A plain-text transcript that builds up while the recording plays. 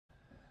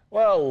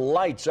Well,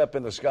 lights up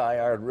in the sky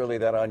aren't really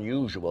that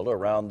unusual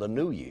around the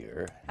new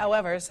year.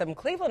 However, some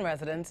Cleveland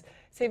residents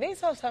say they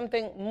saw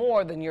something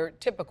more than your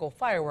typical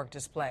firework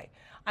display.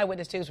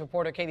 Eyewitness News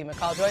reporter Katie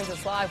McCall joins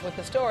us live with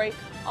the story,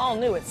 all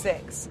new at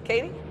 6.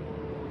 Katie?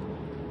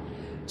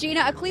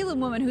 Gina, a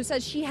Cleveland woman who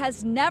says she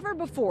has never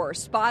before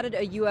spotted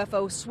a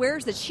UFO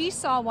swears that she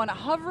saw one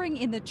hovering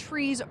in the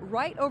trees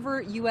right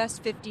over US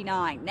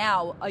 59.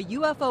 Now, a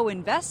UFO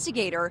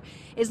investigator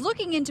is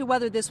looking into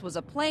whether this was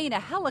a plane, a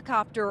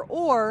helicopter,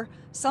 or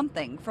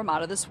something from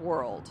out of this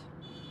world.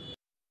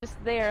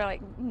 Just there,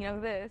 like,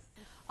 this.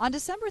 On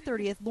December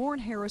 30th, Lauren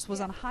Harris was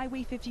on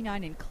Highway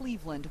 59 in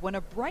Cleveland when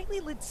a brightly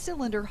lit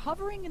cylinder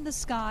hovering in the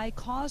sky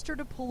caused her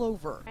to pull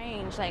over.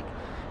 Strange, like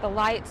the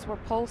lights were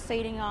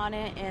pulsating on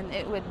it and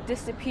it would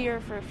disappear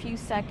for a few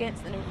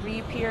seconds and it would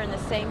reappear in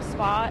the same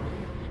spot.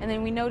 And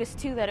then we noticed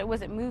too that it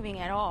wasn't moving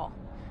at all.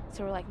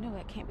 So we're like, no,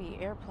 that can't be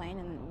an airplane.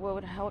 And what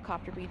would a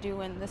helicopter be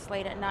doing this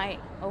late at night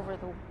over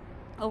the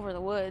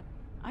woods?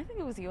 I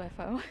think it was a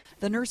UFO.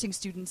 The nursing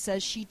student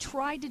says she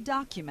tried to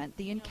document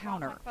the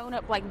encounter. I had my phone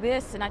up like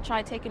this and I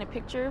tried taking a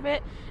picture of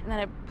it and then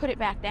I put it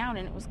back down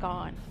and it was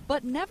gone.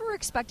 But never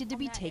expected to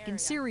be taken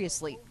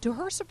seriously. To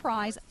her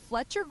surprise,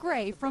 Fletcher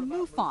Gray from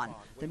MUFON,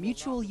 the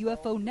Mutual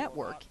UFO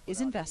Network,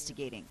 is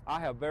investigating. I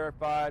have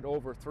verified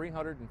over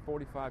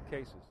 345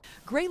 cases.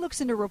 Gray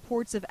looks into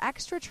reports of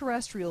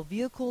extraterrestrial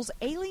vehicles,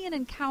 alien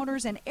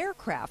encounters, and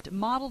aircraft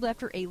modeled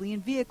after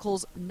alien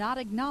vehicles not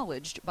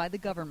acknowledged by the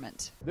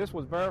government. This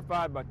was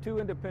verified by 2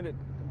 independent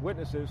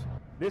witnesses.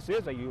 This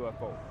is a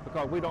UFO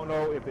because we don't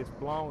know if it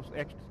belongs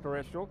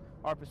extraterrestrial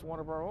or if it's one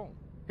of our own.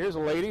 Here's a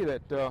lady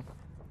that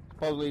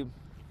supposedly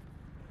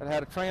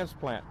had a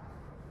transplant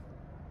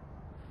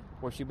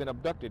where she'd been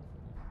abducted.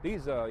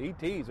 These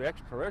ETs or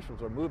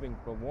extraterrestrials are moving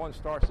from one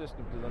star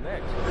system to the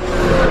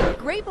next.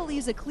 Gray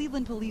believes a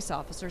Cleveland police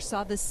officer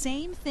saw the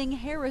same thing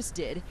Harris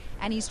did,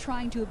 and he's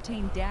trying to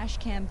obtain dash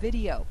cam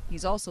video.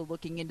 He's also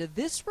looking into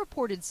this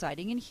reported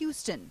sighting in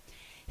Houston.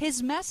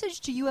 His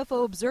message to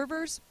UFO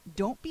observers,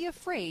 don't be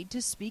afraid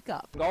to speak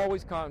up.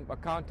 Always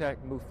contact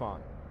MUFON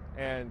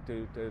and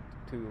to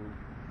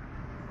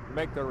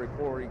make their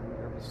reporting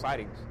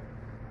sightings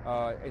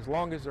as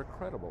long as they're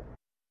credible.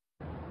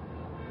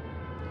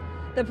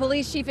 The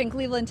police chief in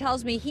Cleveland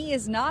tells me he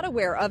is not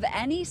aware of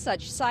any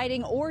such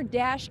sighting or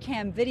dash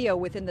cam video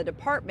within the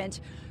department.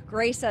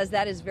 Gray says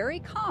that is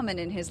very common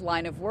in his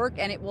line of work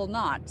and it will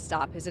not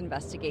stop his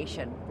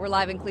investigation. We're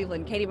live in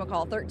Cleveland. Katie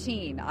McCall,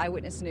 13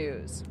 Eyewitness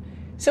News.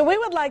 So we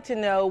would like to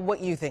know what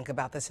you think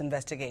about this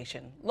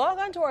investigation. Log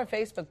on to our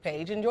Facebook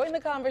page and join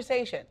the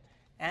conversation.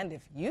 And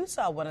if you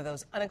saw one of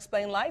those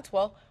unexplained lights,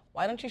 well,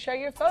 why don't you share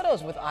your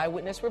photos with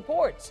Eyewitness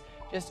Reports?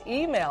 Just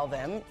email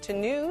them to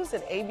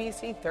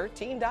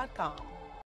news@abc13.com.